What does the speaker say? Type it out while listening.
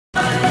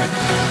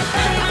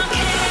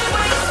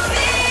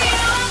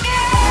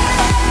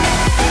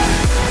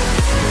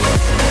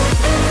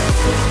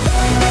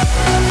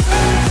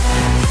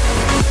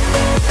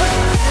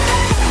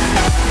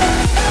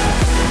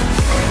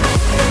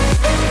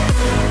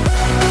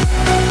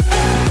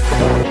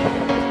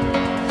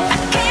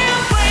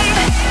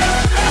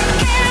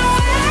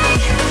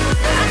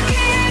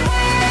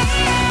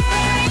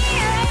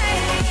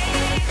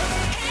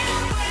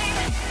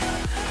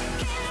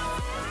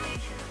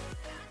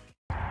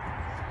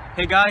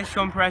Hey guys,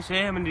 Sean Perez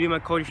here. I'm going to do my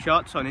corner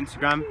shots on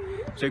Instagram.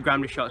 So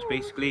grounded shots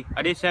basically.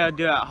 I did say I'd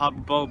do it at Harbour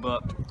Bowl,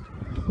 but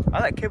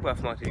I like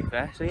Kibworth more to be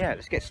fair. So yeah,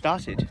 let's get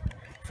started.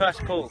 First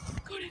pull.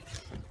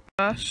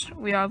 First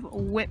we have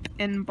whip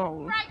in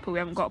bowl, but we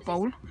haven't got a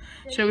bowl.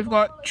 So we've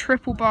got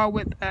triple bar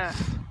whip air.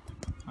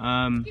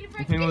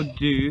 The thing we'll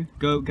do,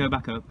 go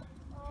back up.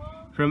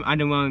 From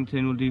Adam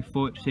Wellington we'll do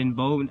 4 whips in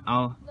bowl, and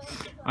I'll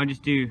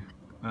just do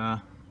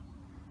I'll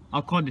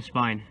quad the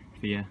spine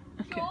for you.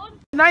 Okay.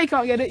 Now you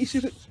can't get it, you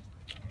stupid.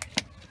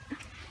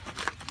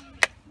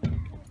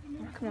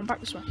 Come on, back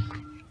this way.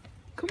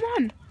 Come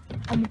on.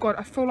 Oh my god,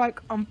 I feel like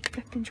I'm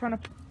flipping trying to.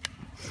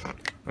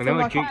 I know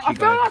what jinx you I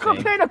feel like I'm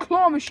playing a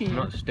claw machine. I'm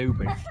not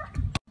stupid.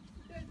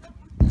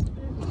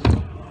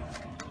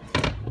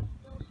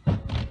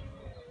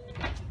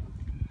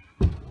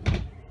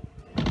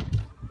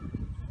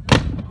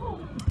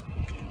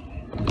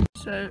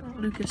 So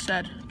Lucas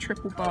said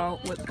triple bar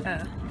whip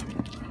air.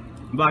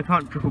 But I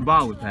can't triple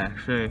bar whip air,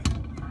 so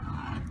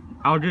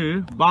I'll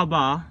do bar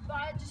bar,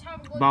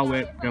 bar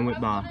whip, then whip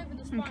bar.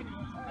 Okay.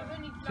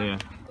 So yeah.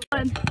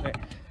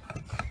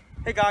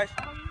 Hey guys.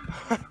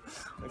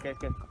 Okay,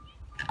 good.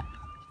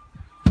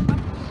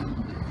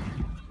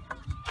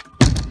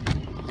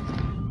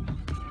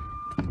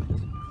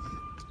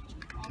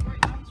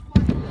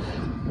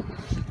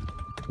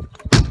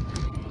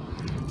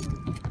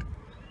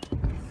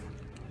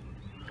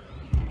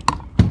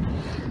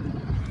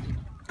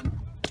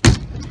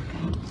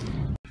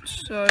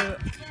 So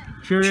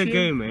Cheerio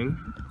Gaming.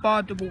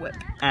 Bar double whip.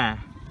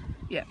 Air.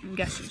 Yeah, I'm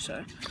guessing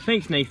so.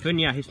 Thanks Nathan,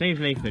 yeah, his name's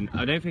Nathan.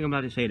 I don't think I'm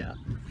allowed to say that.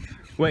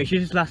 Wait, she's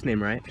his last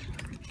name, right?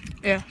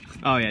 Yeah.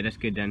 Oh yeah, that's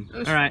good then.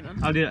 That's alright, fine,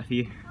 then. I'll do that for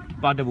you.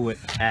 Bar double whip,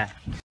 air.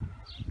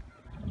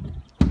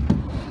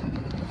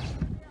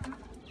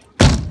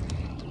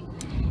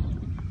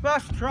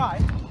 First try.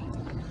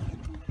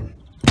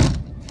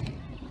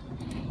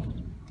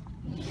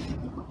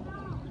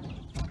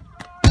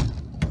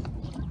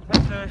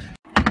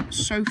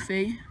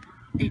 Sophie,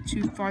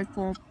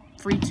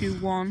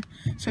 8254-321.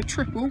 So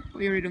triple,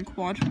 we already done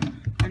quad,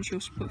 and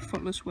she'll put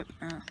footless whip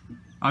air.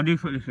 I'll do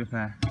footless whip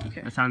air.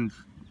 Okay. That sounds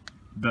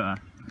better.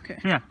 Okay.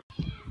 Yeah.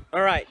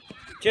 Alright,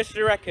 just for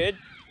the record,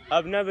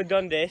 I've never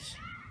done this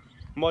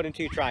more than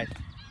 2 tries.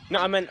 No,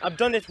 I meant I've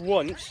done this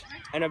once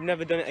and I've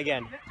never done it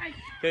again.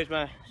 Here's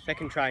my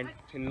second try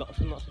in lots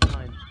and lots of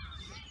time.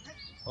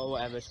 Or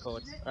whatever it's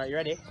called. Alright, you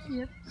ready?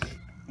 Yep.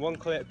 1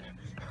 clip.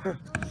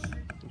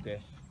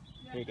 Okay,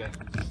 here you go.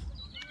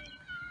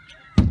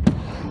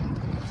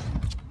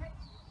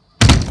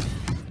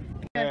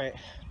 Alright.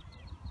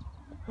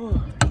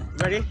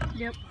 Ready?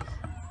 Yep.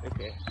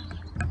 Okay.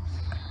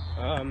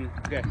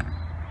 Okay.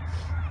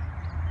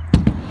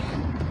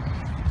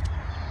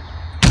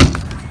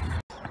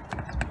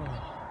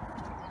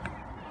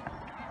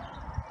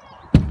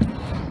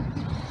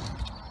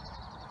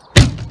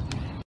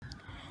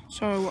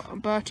 So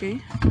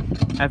Bertie.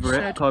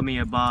 Everett said called me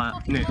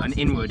an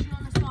inward.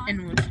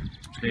 Inward. So,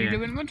 Can you yeah.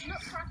 do inward?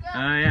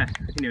 Yeah, I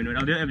can do inward.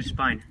 I'll do it over the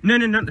spine. No,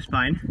 not the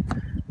spine.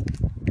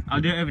 I'll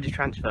do it over the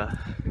transfer.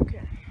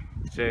 Okay.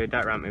 So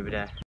that ramp over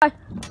there. Bye.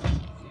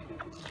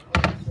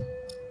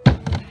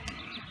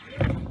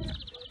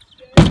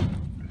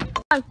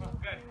 Bye.